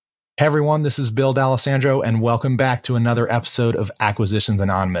Hey everyone, this is Bill D'Alessandro, and welcome back to another episode of Acquisitions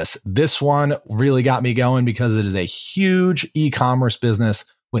Anonymous. This one really got me going because it is a huge e-commerce business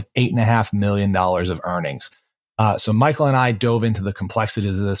with $8.5 million of earnings. So Michael and I dove into the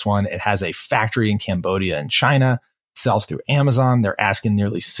complexities of this one. It has a factory in Cambodia and China, sells through Amazon. They're asking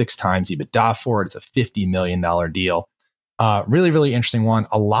nearly 6 times EBITDA for it. It's a $50 million deal. Really, really interesting one.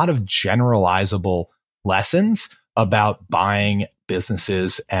 A lot of generalizable lessons about buying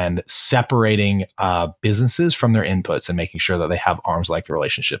businesses and separating businesses from their inputs and making sure that they have arm's length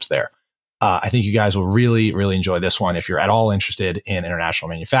relationships there. I think you guys will really, really enjoy this one if you're at all interested in international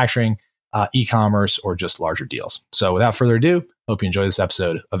manufacturing, e-commerce, or just larger deals. So without further ado, hope you enjoy this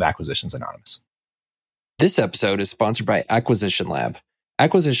episode of Acquisitions Anonymous. This episode is sponsored by Acquisition Lab.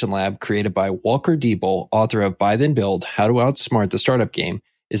 Acquisition Lab, created by Walker Diebel, author of Buy Then Build, How to Outsmart the Startup Game,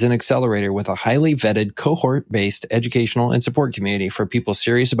 is an accelerator with a highly vetted cohort-based educational and support community for people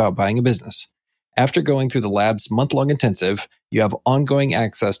serious about buying a business. After going through the lab's month-long intensive, you have ongoing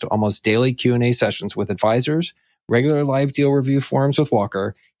access to almost daily Q&A sessions with advisors, regular live deal review forums with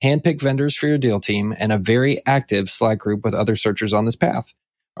Walker, handpicked vendors for your deal team, and a very active Slack group with other searchers on this path.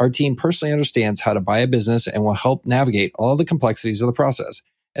 Our team personally understands how to buy a business and will help navigate all the complexities of the process,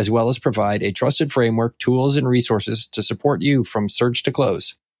 as well as provide a trusted framework, tools, and resources to support you from search to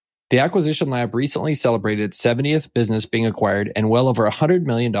close. The Acquisition Lab recently celebrated its 70th business being acquired and well over $100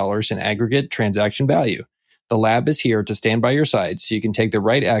 million in aggregate transaction value. The lab is here to stand by your side so you can take the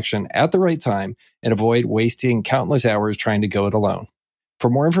right action at the right time and avoid wasting countless hours trying to go it alone. For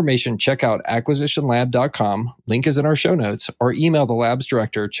more information, check out acquisitionlab.com. Link is in our show notes, or email the lab's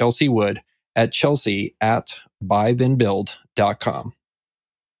director, Chelsea Wood, at chelsea@buythenbuild.com.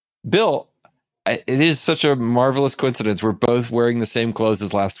 Bill, it is such a marvelous coincidence. We're both wearing the same clothes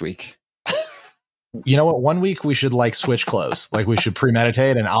as last week. You know what? One week we should switch clothes. We should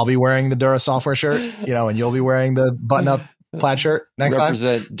premeditate, and I'll be wearing the Dura Software shirt, and you'll be wearing the button-up plaid shirt next time.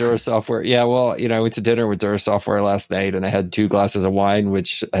 Represent Dura Software. Yeah, well, I went to dinner with Dura Software last night, and I had 2 glasses of wine,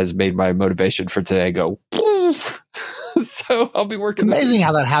 which has made my motivation for today go. So I'll be working. It's amazing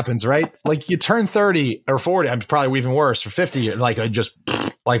how that happens, right? You turn 30 or 40, I'm probably even worse, or 50, just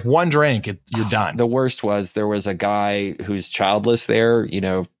one drink, you're done. The worst was there was a guy who's childless there,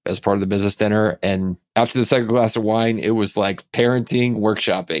 as part of the business dinner. And after the second glass of wine, it was like parenting,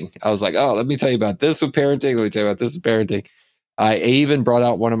 workshopping. I was like, oh, let me tell you about this with parenting. Let me tell you about this with parenting. I even brought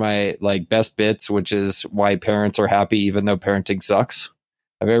out one of my best bits, which is why parents are happy even though parenting sucks.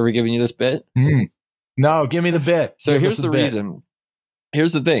 Have I ever given you this bit? No, give me the bit. So here's the reason.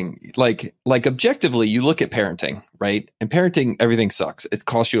 Here's the thing. Objectively, you look at parenting, right? And parenting, everything sucks. It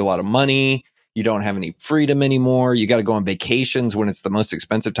costs you a lot of money. You don't have any freedom anymore. You got to go on vacations when it's the most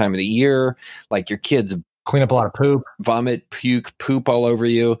expensive time of the year. Your kids clean up a lot of poop, vomit, puke, poop all over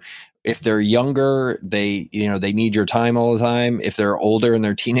you. If they're younger, they need your time all the time. If they're older and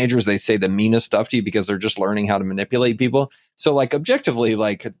they're teenagers, they say the meanest stuff to you because they're just learning how to manipulate people. So objectively,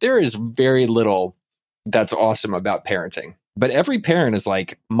 there is very little that's awesome about parenting. But every parent is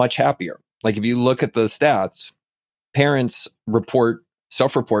much happier. If you look at the stats, parents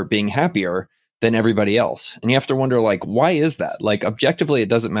self-report being happier than everybody else. And you have to wonder, why is that? Objectively, it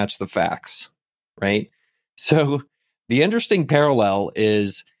doesn't match the facts, right? So the interesting parallel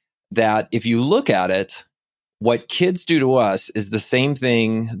is that if you look at it, what kids do to us is the same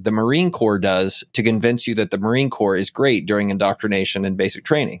thing the Marine Corps does to convince you that the Marine Corps is great during indoctrination and basic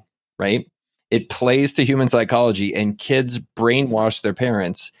training, right? It plays to human psychology, and kids brainwash their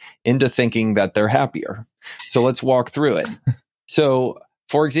parents into thinking that they're happier. So let's walk through it. So,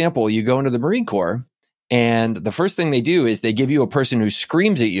 for example, you go into the Marine Corps, and the first thing they do is they give you a person who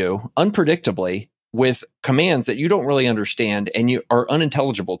screams at you unpredictably with commands that you don't really understand and you are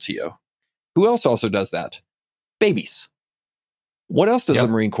unintelligible to you. Who else also does that? Babies. What else does the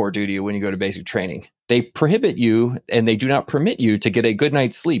Marine Corps do to you when you go to basic training? They prohibit you and they do not permit you to get a good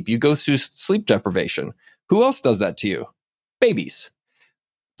night's sleep. You go through sleep deprivation. Who else does that to you? Babies.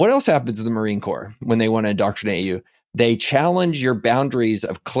 What else happens in the Marine Corps when they want to indoctrinate you? They challenge your boundaries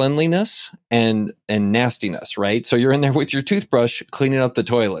of cleanliness and nastiness, right? So you're in there with your toothbrush cleaning up the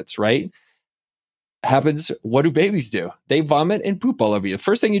toilets, right? What do babies do? They vomit and poop all over you. The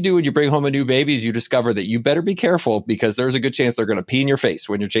first thing you do when you bring home a new baby is you discover that you better be careful because there's a good chance they're going to pee in your face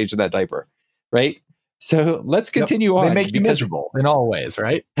when you're changing that diaper, right? So let's continue on. They make you miserable in all ways,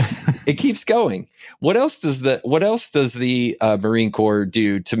 right? It keeps going. What else does the Marine Corps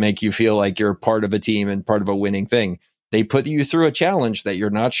do to make you feel like you're part of a team and part of a winning thing? They put you through a challenge that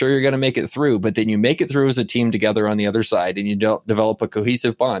you're not sure you're going to make it through, but then you make it through as a team together on the other side and you develop a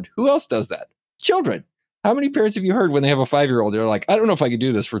cohesive bond. Who else does that? Children. How many parents have you heard when they have a 5-year-old? They're like, I don't know if I could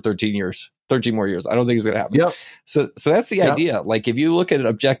do this for 13 more years. I don't think it's going to happen. Yep. So that's the idea. Like, if you look at it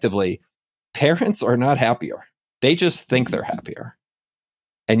objectively, parents are not happier. They just think they're happier.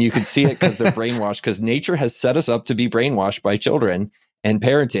 And you can see it because they're brainwashed, because nature has set us up to be brainwashed by children and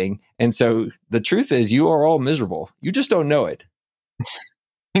parenting. And so the truth is, you are all miserable. You just don't know it.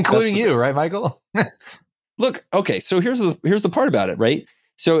 Including you, right, Michael? Look, okay, so here's the part about it, right?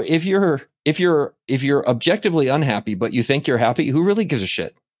 So if you're objectively unhappy, but you think you're happy, who really gives a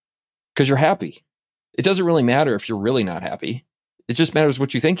shit? Because you're happy. It doesn't really matter if you're really not happy. It just matters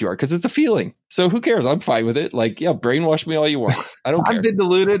what you think you are, because it's a feeling. So who cares? I'm fine with it. Like, yeah, brainwash me all you want. I don't care. I've been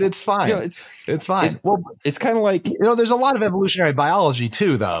deluded. It's fine. It's fine. Well, it's kind of like, there's a lot of evolutionary biology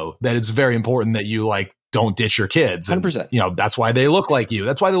too, though, that it's very important that you don't ditch your kids. And, 100%. That's why they look like you.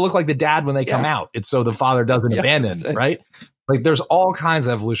 That's why they look like the dad when they come out. It's so the father doesn't abandon, 100%. right? Like, there's all kinds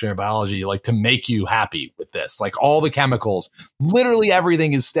of evolutionary biology, to make you happy with this. Like, all the chemicals, literally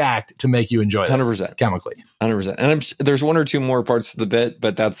everything is stacked to make you enjoy this 100% chemically. 100%. And there's one or two more parts to the bit,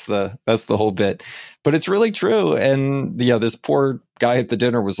 but that's the whole bit. But it's really true. And this poor guy at the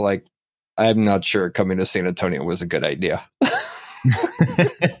dinner was like, I'm not sure coming to San Antonio was a good idea.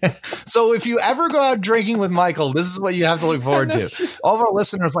 So if you ever go out drinking with Michael, this is what you have to look forward to. Sure. All of our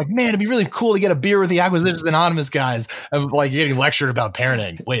listeners man, it'd be really cool to get a beer with the Acquisitions Anonymous guys. And getting lectured about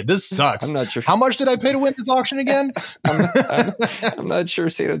parenting. Wait, this sucks. I'm not sure. How much did I pay to win this auction again? I'm not sure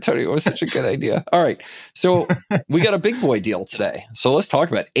San Antonio was such a good idea. All right. So we got a big boy deal today. So let's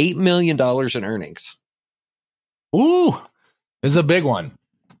talk about $8 million in earnings. Ooh, this is a big one.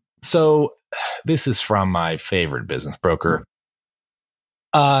 So this is from my favorite business broker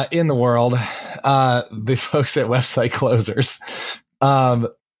in the world, the folks at Website Closers.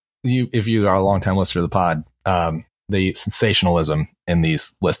 If you are a longtime listener to the pod, the sensationalism in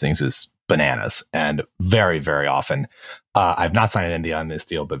these listings is bananas, and very, very often, I've not signed an NDA on this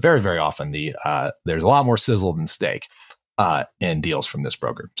deal, but very, very often there's a lot more sizzle than steak in deals from this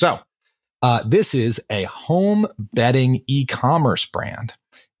broker. So this is a home bedding e-commerce brand.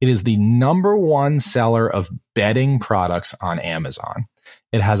 It is the number one seller of bedding products on Amazon.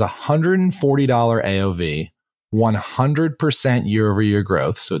 It has $140 AOV, 100% year-over-year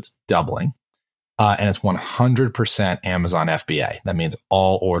growth, so it's doubling, and it's 100% Amazon FBA. That means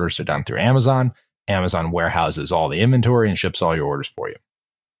all orders are done through Amazon. Amazon warehouses all the inventory and ships all your orders for you.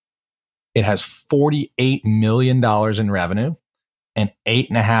 It has $48 million in revenue and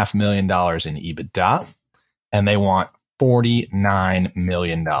 $8.5 million in EBITDA, and they want $49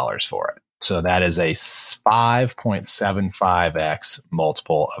 million for it. So that is a 5.75x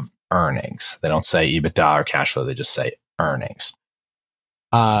multiple of earnings. They don't say EBITDA or cash flow. They just say earnings.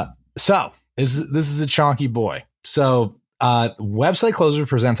 So this is a chonky boy. So Website Closer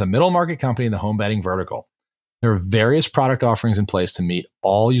presents a middle market company in the home bedding vertical. There are various product offerings in place to meet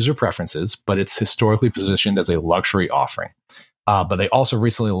all user preferences, but it's historically positioned as a luxury offering. But they also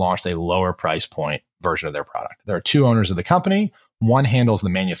recently launched a lower price point version of their product. There are two owners of the company. One handles the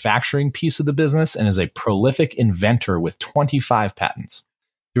manufacturing piece of the business and is a prolific inventor with 25 patents.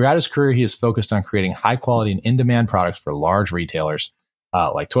 Throughout his career, he is focused on creating high quality and in-demand products for large retailers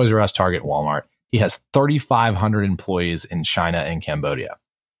like Toys R Us, Target, Walmart. He has 3,500 employees in China and Cambodia.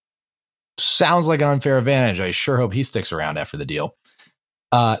 Sounds like an unfair advantage. I sure hope he sticks around after the deal.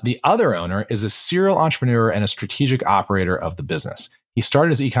 The other owner is a serial entrepreneur and a strategic operator of the business. He started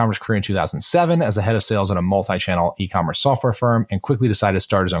his e-commerce career in 2007 as a head of sales at a multi-channel e-commerce software firm and quickly decided to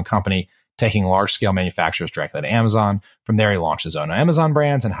start his own company, taking large-scale manufacturers directly to Amazon. From there, he launched his own Amazon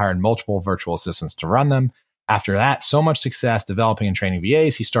brands and hired multiple virtual assistants to run them. After that, so much success developing and training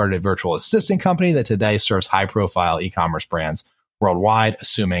VAs, he started a virtual assistant company that today serves high-profile e-commerce brands worldwide,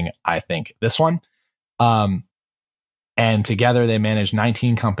 assuming, I think, this one. And together, they manage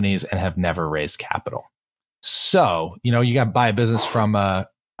 19 companies and have never raised capital. So, you got to buy a business from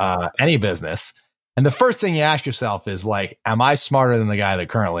any business. And the first thing you ask yourself is am I smarter than the guy that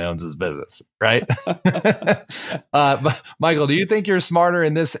currently owns this business? Right. Michael, do you think you're smarter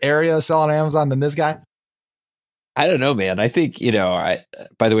in this area selling Amazon than this guy? I don't know, man. I think,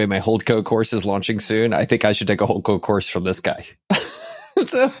 by the way, my Holdco course is launching soon. I think I should take a Holdco course from this guy.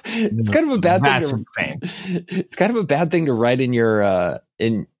 So it's kind of a bad thing. It's kind of a bad thing to write in your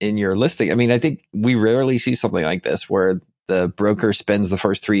in your listing. I mean, I think we rarely see something like this where the broker spends the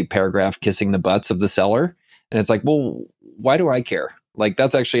first 3 paragraphs kissing the butts of the seller, and it's like, well, why do I care?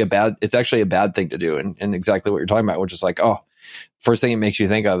 That's actually it's actually a bad thing to do, and exactly what you're talking about, which is first thing it makes you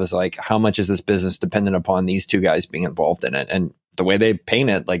think of is how much is this business dependent upon these two guys being involved in it, and the way they paint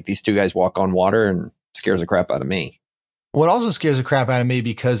it, these two guys walk on water, and scares the crap out of me. What also scares the crap out of me,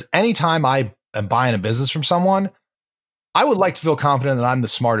 because anytime I am buying a business from someone, I would like to feel confident that I'm the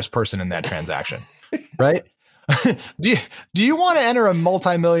smartest person in that transaction, right? do you want to enter a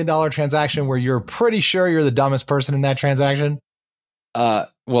multi-million-dollar transaction where you're pretty sure you're the dumbest person in that transaction?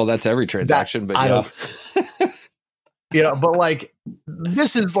 Well, that's every transaction, but but like,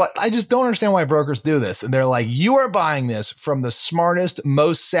 this is like, I just don't understand why brokers do this. And they're like, you are buying this from the smartest,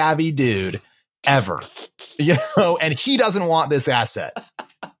 most savvy dude ever, and he doesn't want this asset.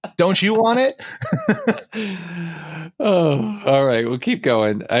 Don't you want it? Oh, all right. We'll keep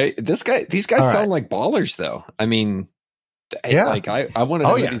going. These guys sound like ballers, though. I mean, I want to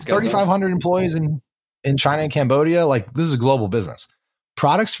know these guys. 3,500 employees in China and Cambodia. Like, this is a global business.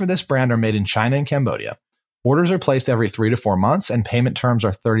 Products for this brand are made in China and Cambodia. Orders are placed every 3 to 4 months, and payment terms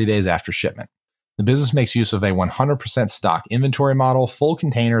are 30 days after shipment. The business makes use of a 100% stock inventory model. Full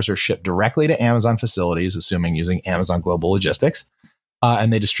containers are shipped directly to Amazon facilities, assuming using Amazon Global Logistics,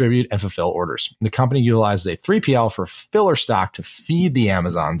 and they distribute and fulfill orders. The company utilizes a 3PL for filler stock to feed the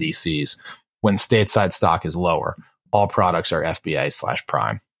Amazon DCs when stateside stock is lower. All products are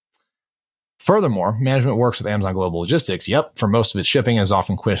FBA/Prime. Furthermore, management works with Amazon Global Logistics, for most of its shipping, and is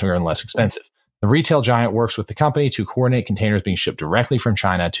often quicker and less expensive. The retail giant works with the company to coordinate containers being shipped directly from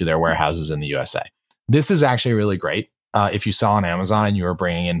China to their warehouses in the USA. This is actually really great. If you sell on Amazon and you are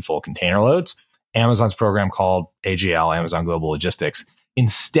bringing in full container loads, Amazon's program called AGL, Amazon Global Logistics,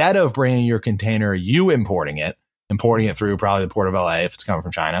 instead of bringing your container, you importing it through probably the Port of LA if it's coming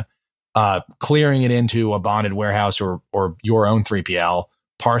from China, clearing it into a bonded warehouse or your own 3PL,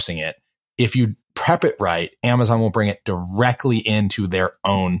 parsing it. If you prep it right, Amazon will bring it directly into their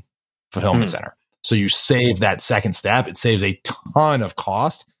own fulfillment center. So you save that second step. It saves a ton of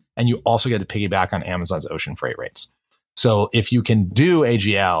cost, and you also get to piggyback on Amazon's ocean freight rates. So if you can do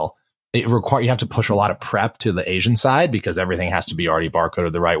AGL, you have to push a lot of prep to the Asian side because everything has to be already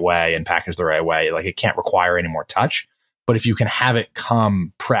barcoded the right way and packaged the right way. Like, it can't require any more touch. But if you can have it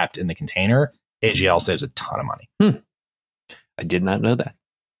come prepped in the container, AGL saves a ton of money. I did not know that.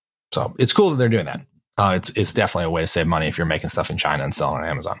 So it's cool that they're doing that. It's definitely a way to save money if you're making stuff in China and selling on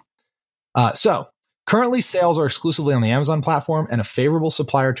Amazon. So currently, sales are exclusively on the Amazon platform, and a favorable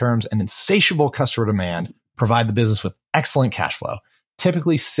supplier terms and insatiable customer demand provide the business with excellent cash flow.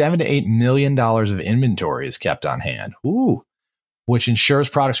 Typically, $7 to $8 million of inventory is kept on hand, which ensures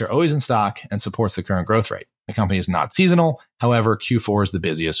products are always in stock and supports the current growth rate. The company is not seasonal. However, Q4 is the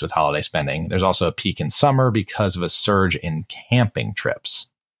busiest with holiday spending. There's also a peak in summer because of a surge in camping trips.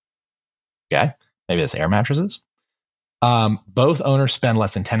 Okay, maybe that's air mattresses. Both owners spend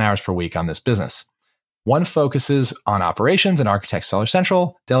less than 10 hours per week on this business. One focuses on operations and architects Seller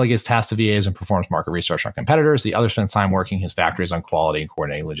Central, delegates tasks to VAs and performs market research on competitors. The other spends time working his factories on quality and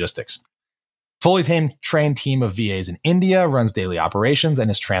coordinating logistics. Fully trained team of VAs in India runs daily operations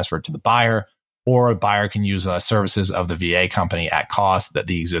and is transferred to the buyer, or a buyer can use services of the VA company at cost that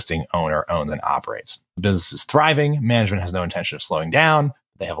the existing owner owns and operates. The business is thriving. Management has no intention of slowing down.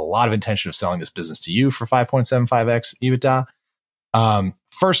 They have a lot of intention of selling this business to you for 5.75x EBITDA.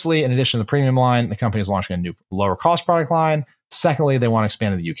 Firstly, in addition to the premium line, the company is launching a new lower cost product line. Secondly, they want to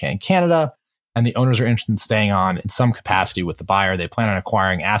expand to the UK and Canada, and the owners are interested in staying on in some capacity with the buyer. They plan on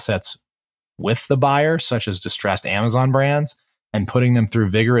acquiring assets with the buyer, such as distressed Amazon brands, and putting them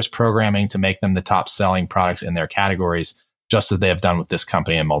through vigorous programming to make them the top selling products in their categories, just as they have done with this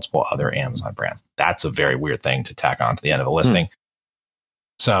company and multiple other Amazon brands. That's a very weird thing to tack on to the end of a listing.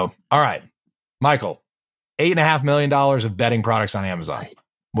 So, all right, Michael, $8.5 million of betting products on Amazon.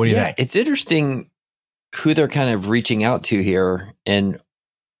 What do you think? It's interesting who they're kind of reaching out to here, and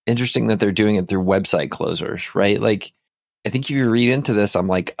interesting that they're doing it through website closers, right? Like, I think if you read into this, I'm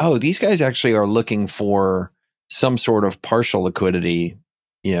like, oh, these guys actually are looking for some sort of partial liquidity,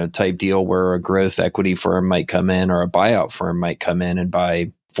 type deal where a growth equity firm might come in or a buyout firm might come in and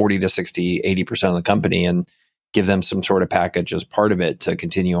buy 40 to 60, 80% of the company and give them some sort of package as part of it to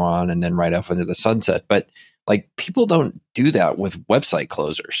continue on and then right off into the sunset. But like, people don't do that with website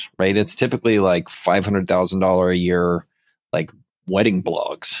closers, right? It's typically like $500,000 a year, like wedding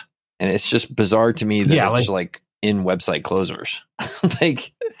blogs. And it's just bizarre to me that it's like in website closers. I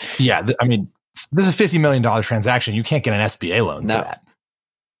mean, this is a $50 million transaction. You can't get an SBA loan for that.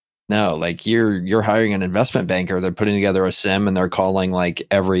 No, like you're hiring an investment banker. They're putting together a sim and they're calling like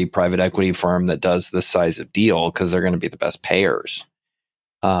every private equity firm that does this size of deal because they're going to be the best payers.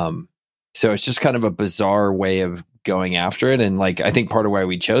 So it's just kind of a bizarre way of going after it. And like, I think part of why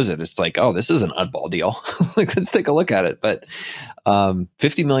we chose it, it's like, oh, this is an oddball deal. Like, let's take a look at it. But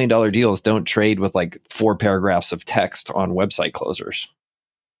 $50 million deals don't trade with like 4 paragraphs of text on website closers.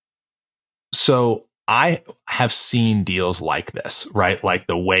 So I have seen deals like this, right? Like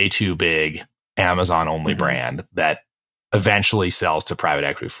the way too big Amazon only brand that eventually sells to private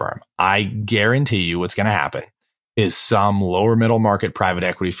equity firm. I guarantee you what's going to happen is some lower middle market private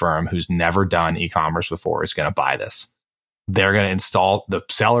equity firm who's never done e-commerce before is going to buy this. They're going to install, the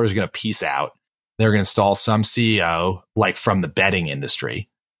seller is going to piece out. They're going to install some CEO like from the betting industry,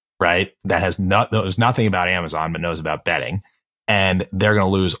 right? That knows nothing about Amazon, but knows about betting. And they're going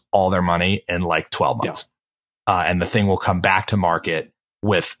to lose all their money in like 12 months. Yeah. And the thing will come back to market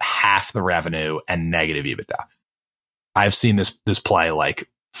with half the revenue and negative EBITDA. I've seen this play like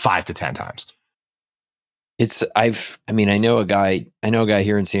 5 to 10 times. I know a guy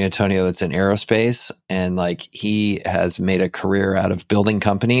here in San Antonio that's in aerospace, and like he has made a career out of building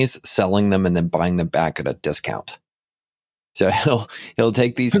companies, selling them, and then buying them back at a discount. So he'll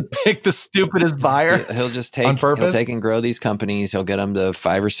take these, pick the stupidest buyer. He'll just take on purpose. He'll take and grow these companies. He'll get them to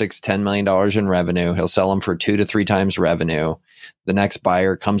 $5 or $6, $10 million in revenue. He'll sell them for 2 to 3 times revenue. The next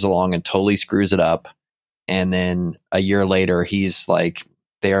buyer comes along and totally screws it up, and then a year later,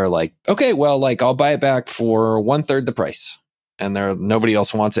 they're like, okay, well, like I'll buy it back for 1/3 the price, and nobody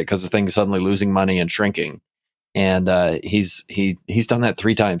else wants it because the thing's suddenly losing money and shrinking. And he's done that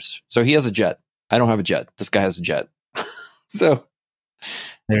 3 times. So he has a jet. I don't have a jet. This guy has a jet. So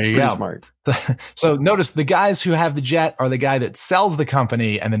there you go. Smart. So notice the guys who have the jet are the guy that sells the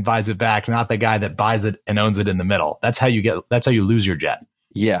company and then buys it back, not the guy that buys it and owns it in the middle. That's how you lose your jet.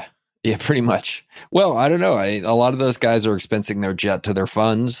 Yeah. Yeah, pretty much. Well, I don't know. A lot of those guys are expensing their jet to their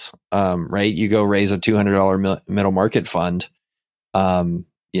funds, right? You go raise a $200 middle market fund.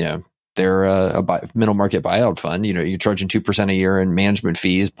 They're a middle market buyout fund. You're charging 2% a year in management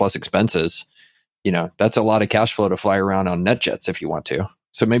fees plus expenses. That's a lot of cash flow to fly around on net jets if you want to.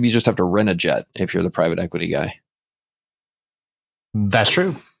 So maybe you just have to rent a jet if you're the private equity guy. That's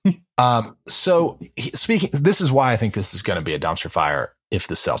true. So this is why I think this is going to be a dumpster fire if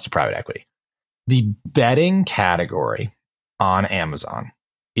this sells to private equity. The betting category on Amazon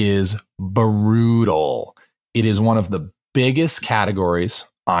is brutal. It is one of the biggest categories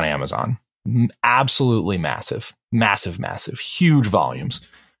on Amazon. Absolutely massive, huge volumes.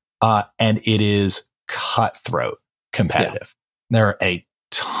 And it is cutthroat competitive. Yeah. There are a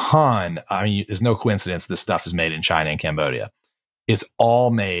ton. I mean, there's no coincidence this stuff is made in China and Cambodia. It's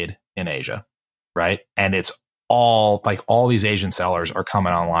all made in Asia, right? And it's all these Asian sellers are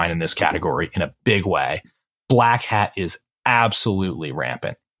coming online in this category in a big way. Black hat is absolutely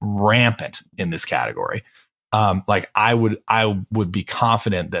rampant in this category. I would be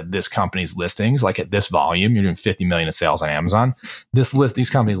confident that this company's listings, like at this volume, you're doing 50 million in sales on Amazon. These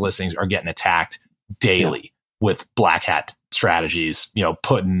companies' listings are getting attacked daily with black hat strategies,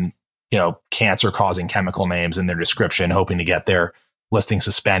 putting, cancer causing chemical names in their description, hoping to get their listing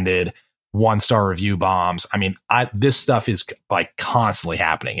suspended, 1-star review bombs. I mean, this stuff is like constantly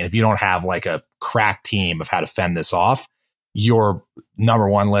happening. And if you don't have like a crack team of how to fend this off, your number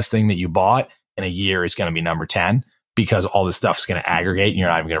 1 listing that you bought in a year is going to be number 10 because all this stuff is going to aggregate and you're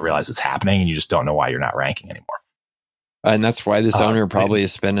not even going to realize it's happening and you just don't know why you're not ranking anymore. And that's why this owner probably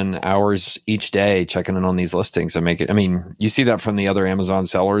is spending hours each day checking in on these listings and you see that from the other Amazon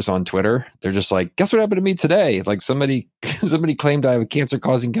sellers on Twitter. They're just like, guess what happened to me today? Like somebody claimed I have cancer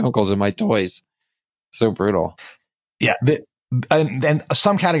causing chemicals in my toys. So brutal. Yeah. And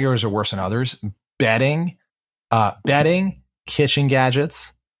some categories are worse than others. Betting, kitchen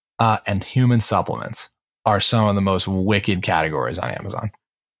gadgets, and human supplements are some of the most wicked categories on Amazon.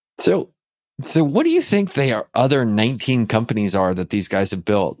 So what do you think other 19 companies are that these guys have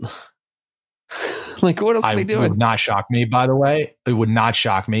built? Like what else are they doing? It would not shock me, by the way. It would not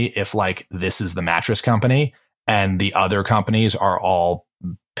shock me if like this is the mattress company and the other companies are all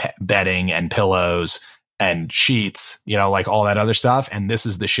bedding and pillows and sheets, like all that other stuff. And this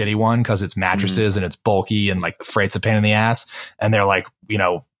is the shitty one because it's mattresses and it's bulky and like the freight's a pain in the ass. And they're like,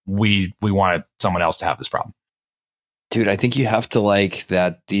 we wanted someone else to have this problem. Dude, I think you have to like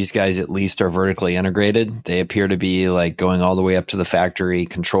that these guys at least are vertically integrated. They appear to be like going all the way up to the factory,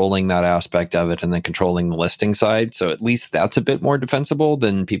 controlling that aspect of it, and then controlling the listing side. So at least that's a bit more defensible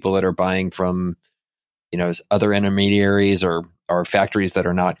than people that are buying from, other intermediaries or factories that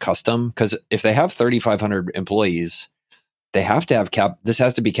are not custom. Because if they have 3,500 employees, they have to have this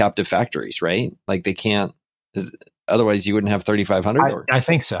has to be captive factories, right? Like they can't, otherwise you wouldn't have 3,500. I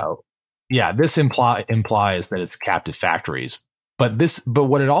think so. Yeah, this implies that it's captive factories. But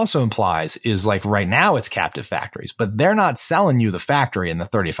what it also implies is like right now it's captive factories, but they're not selling you the factory and the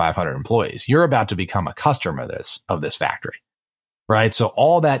 3,500 employees. You're about to become a customer of this factory, right? So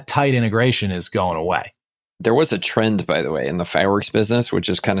all that tight integration is going away. There was a trend, by the way, in the fireworks business, which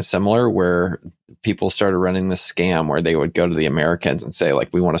is kind of similar, where people started running this scam where they would go to the Americans and say, like,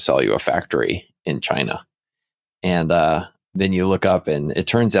 we want to sell you a factory. in China. And then you look up and it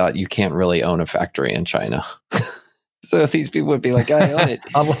turns out you can't really own a factory in China. So these people would be like, I own it.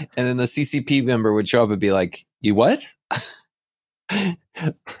 And then the CCP member would show up and be like, you what? That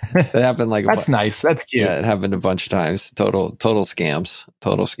happened like that's nice. That's cute. Yeah, it happened a bunch of times. Total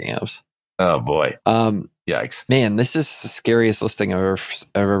scams. Oh boy. Yikes. Man, this is the scariest listing I've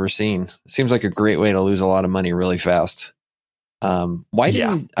ever seen. Seems like a great way to lose a lot of money really fast. Why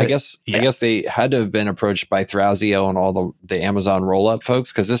didn't I guess they had to have been approached by Thrasio and all the Amazon roll-up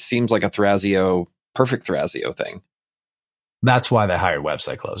folks, because this seems like a perfect Thrasio thing. That's why they hired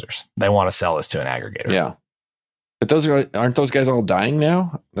website closers. They want to sell this to an aggregator. Yeah. But aren't those guys all dying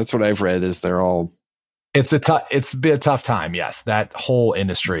now? That's what I've read, is they're all... It's been a tough time. Yes. That whole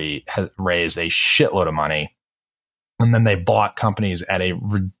industry has raised a shitload of money. And then they bought companies at a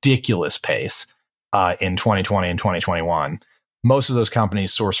ridiculous pace in 2020 and 2021. Most of those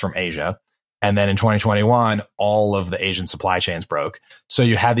companies sourced from Asia. And then in 2021, all of the Asian supply chains broke. So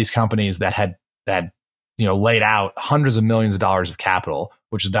you had these companies that had laid out hundreds of millions of dollars of capital,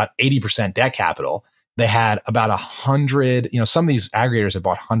 which is about 80% debt capital. They had about 100, some of these aggregators have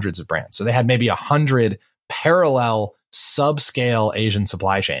bought hundreds of brands. So they had maybe 100 parallel subscale Asian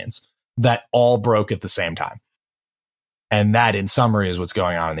supply chains that all broke at the same time. And that, in summary, is what's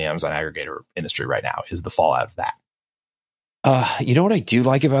going on in the Amazon aggregator industry right now, is the fallout of that. You know what I do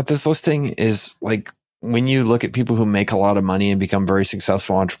like about this listing is, like, when you look at people who make a lot of money and become very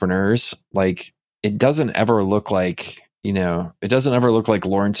successful entrepreneurs, like, it doesn't ever look like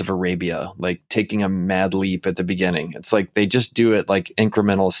Lawrence of Arabia, like taking a mad leap at the beginning. It's like they just do it like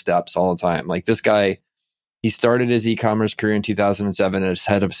incremental steps all the time. Like this guy, he started his e-commerce career in 2007 as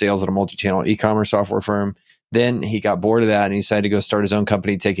head of sales at a multi-channel e-commerce software firm. Then he got bored of that and he decided to go start his own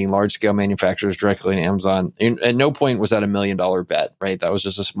company, taking large-scale manufacturers directly to Amazon. And at no point was that $1 million bet, right? That was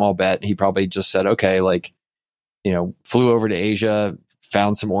just a small bet. He probably just said, okay, flew over to Asia,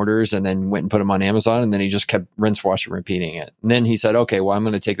 found some orders, and then went and put them on Amazon. And then he just kept rinse, wash, and repeating it. And then he said, okay, well, I'm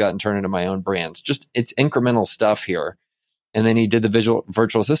going to take that and turn it into my own brands. Just, it's incremental stuff here. And then he did the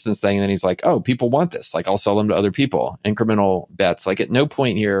virtual assistants thing. And then he's like, oh, people want this. Like, I'll sell them to other people. Incremental bets. Like, at no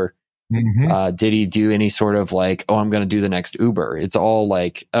point here did he do any sort of like, oh, I'm going to do the next Uber. It's all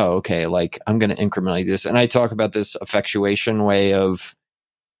like, oh, okay, like, I'm going to incrementally do this. And I talk about this effectuation way of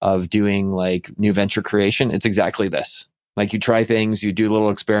doing like new venture creation. It's exactly this. Like, you try things, you do little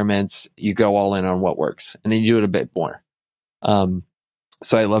experiments, you go all in on what works, and then you do it a bit more.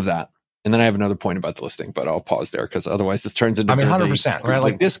 So I love that. And then I have another point about the listing, but I'll pause there because otherwise this turns into... 100%, right?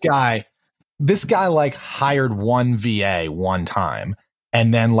 Like this guy like hired one VA one time,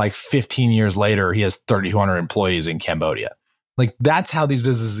 and then like 15 years later, he has 3,200 employees in Cambodia. Like, that's how these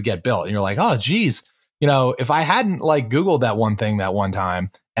businesses get built. And you're like, oh, geez, if I hadn't like Googled that one thing that one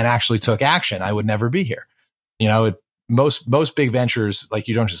time and actually took action, I would never be here. Most big ventures, like,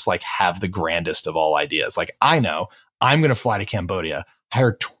 you don't just like have the grandest of all ideas. Like, I know I'm going to fly to Cambodia,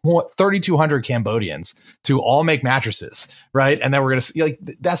 hire 3,200 Cambodians to all make mattresses, right? And then we're going to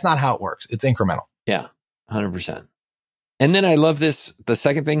that's not how it works. It's incremental. Yeah, 100%. And then I love the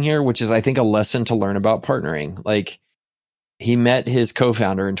second thing here, which is, I think, a lesson to learn about partnering. Like, he met his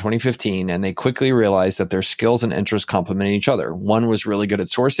co-founder in 2015, and they quickly realized that their skills and interests complemented each other. One was really good at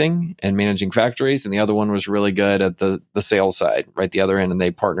sourcing and managing factories, and the other one was really good at the sales side, right, the other end. And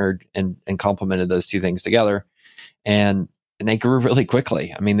they partnered and complemented those two things together. And they grew really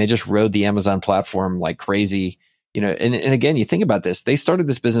quickly. I mean, they just rode the Amazon platform like crazy. And again, you think about this. They started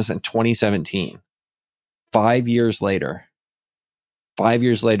this business in 2017. 5 years later,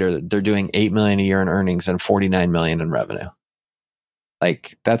 they're doing $8 million a year in earnings and $49 million in revenue.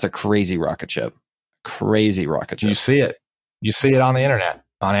 Like, that's a crazy rocket ship. You see it on the internet,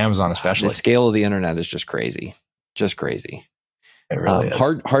 on Amazon especially. The scale of the internet is just crazy. It really is.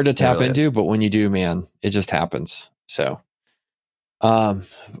 Hard to tap into, but when you do, man, it just happens. So, well,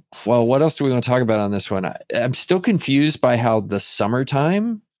 what else do we want to talk about on this one? I'm still confused by how the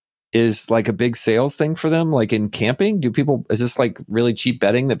summertime is like a big sales thing for them. Like, in camping, is this like really cheap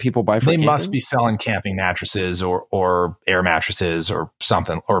bedding that people buy for camping? They must be selling camping mattresses or air mattresses or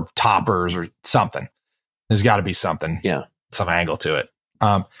something, or toppers or something. There's got to be something. Yeah. Some angle to it.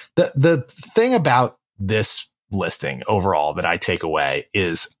 The thing about this listing overall that I take away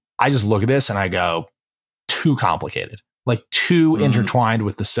is, I just look at this and I go, too complicated, like too intertwined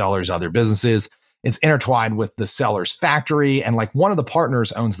with the seller's other businesses. It's intertwined with the seller's factory. And like, one of the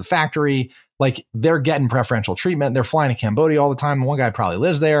partners owns the factory. Like, they're getting preferential treatment. They're flying to Cambodia all the time. One guy probably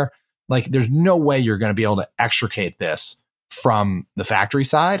lives there. Like, there's no way you're going to be able to extricate this from the factory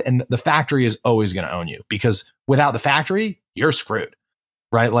side. And the factory is always going to own you, because without the factory, you're screwed.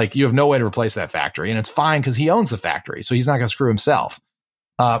 right? Like you have no way to replace that factory, and it's fine because he owns the factory. So he's not going to screw himself.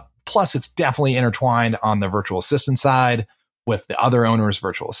 Plus, it's definitely intertwined on the virtual assistant side with the other owner's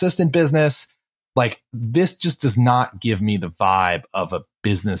virtual assistant business. Like this just does not give me the vibe of a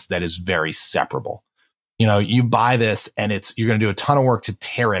business that is very separable. You know, you buy this and you're going to do a ton of work to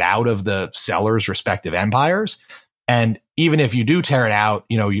tear it out of the seller's respective empires. And even if you do tear it out,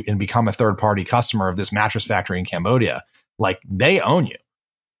 you know, and become a third party customer of this mattress factory in Cambodia, like they own you,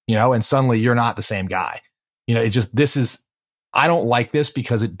 you know, and suddenly you're not the same guy. You know, I don't like this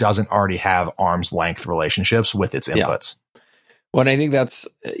because it doesn't already have arm's length relationships with its inputs. Yeah. Well, and I think that's,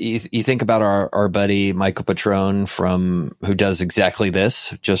 you think about our buddy Michael Patron who does exactly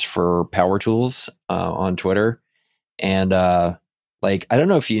this just for Power Tools on Twitter. And like, I don't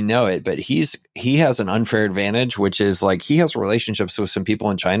know if you know it, but he has an unfair advantage, which is like, he has relationships with some people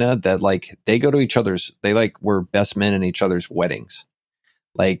in China that like, they go to each other's, they like were best men in each other's weddings.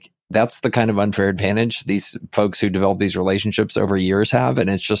 Like, that's the kind of unfair advantage these folks who develop these relationships over years have. And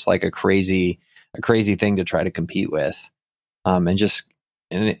it's just like a crazy thing to try to compete with. And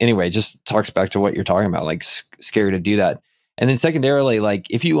anyway, just talks back to what you're talking about, like scary to do that. And then secondarily, like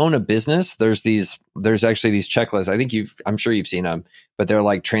if you own a business, there's actually these checklists. I'm sure you've seen them, but they're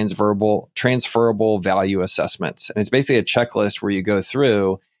like transferable value assessments. And it's basically a checklist where you go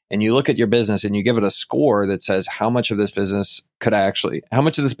through and you look at your business and you give it a score that says how much of this business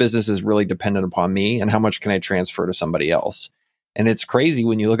is really dependent upon me and how much can I transfer to somebody else. And it's crazy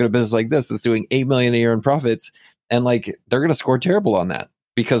when you look at a business like this that's doing $8 million a year in profits, and like they're going to score terrible on that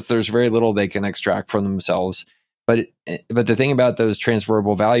because there's very little they can extract from themselves. But the thing about those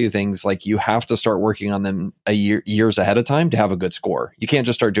transferable value things, like you have to start working on them years ahead of time to have a good score. You can't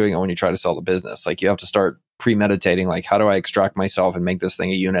just start doing it when you try to sell the business. Like you have to start premeditating, like how do I extract myself and make this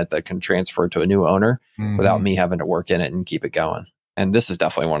thing a unit that can transfer to a new owner without me having to work in it and keep it going. And this is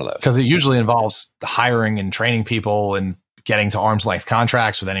definitely one of those. Because it usually involves hiring and training people and getting to arm's length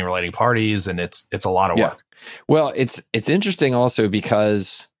contracts with any relating parties. And it's a lot of work. Well, it's interesting also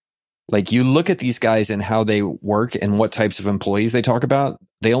because like you look at these guys and how they work and what types of employees they talk about.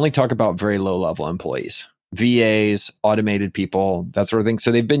 They only talk about very low level employees, VAs, automated people, that sort of thing.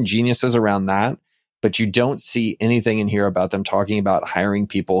 So they've been geniuses around that, but you don't see anything in here about them talking about hiring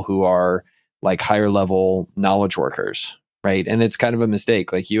people who are like higher level knowledge workers, right? And it's kind of a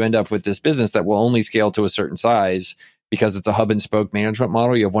mistake. Like you end up with this business that will only scale to a certain size because it's a hub and spoke management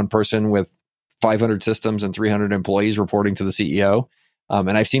model. You have one person with 500 systems and 300 employees reporting to the CEO.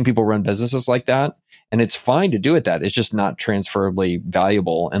 And I've seen people run businesses like that, and it's fine to do it that. It's just not transferably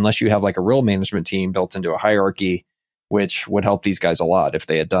valuable unless you have like a real management team built into a hierarchy, which would help these guys a lot if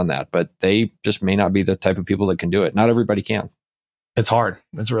they had done that. But they just may not be the type of people that can do it. Not everybody can. It's hard.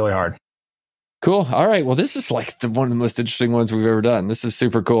 It's really hard. Cool. All right. Well, this is like one of the most interesting ones we've ever done. This is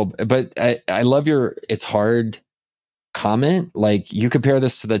super cool. But I love your it's hard comment. Like you compare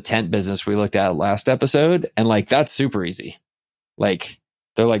this to the tent business we looked at last episode, and like that's super easy. Like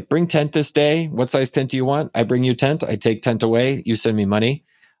they're like, bring tent this day. What size tent do you want? I bring you tent. I take tent away. You send me money.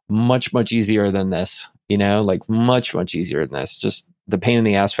 Much, much easier than this, you know, like much, much easier than this. Just the pain in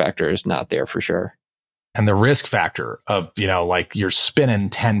the ass factor is not there for sure. And the risk factor of, you know, like you're spinning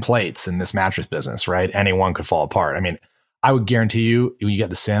 10 plates in this mattress business, right? Any one could fall apart. I mean, I would guarantee you, when you get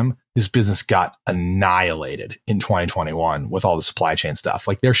the sim, this business got annihilated in 2021 with all the supply chain stuff.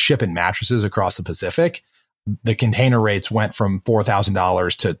 Like they're shipping mattresses across the Pacific. The container rates went from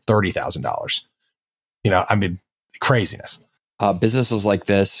 $4,000 to $30,000. You know, I mean, craziness. Businesses like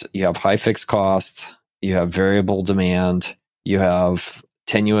this, you have high fixed costs, you have variable demand, you have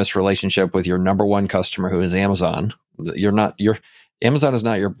tenuous relationship with your number one customer, who is Amazon. Amazon is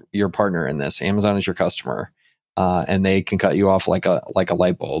not your partner in this. Amazon is your customer, and they can cut you off like a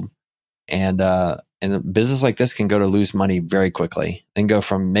light bulb. And a business like this can go to lose money very quickly and go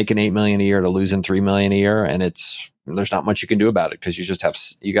from making $8 million a year to losing $3 million a year. And there's not much you can do about it because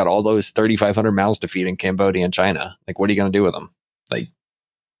you got all those 3,500 mouths to feed in Cambodia and China. Like, what are you going to do with them? Like,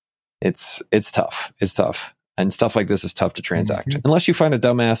 it's tough. It's tough. And stuff like this is tough to transact unless you find a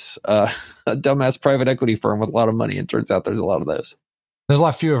dumbass private equity firm with a lot of money. It turns out there's a lot of those. There's a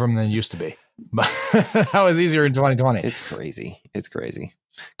lot fewer of them than used to be. But that was easier in 2020. It's crazy.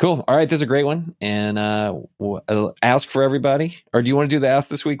 Cool. All right. This is a great one. And ask for everybody. Or do you want to do the ask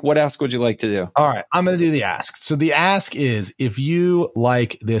this week? What ask would you like to do? All right. I'm going to do the ask. So the ask is, if you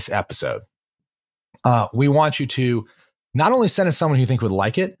like this episode, we want you to not only send it to someone who you think would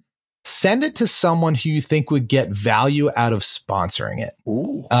like it, send it to someone who you think would get value out of sponsoring it.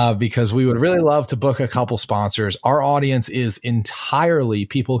 Because we would really love to book a couple sponsors. Our audience is entirely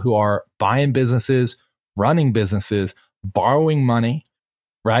people who are buying businesses, running businesses, borrowing money,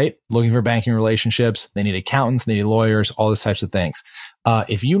 right? Looking for banking relationships. They need accountants, they need lawyers, all those types of things.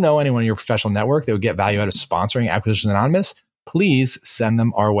 If you know anyone in your professional network that would get value out of sponsoring Acquisitions Anonymous, please send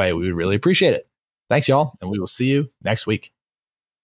them our way. We would really appreciate it. Thanks, y'all, and we will see you next week.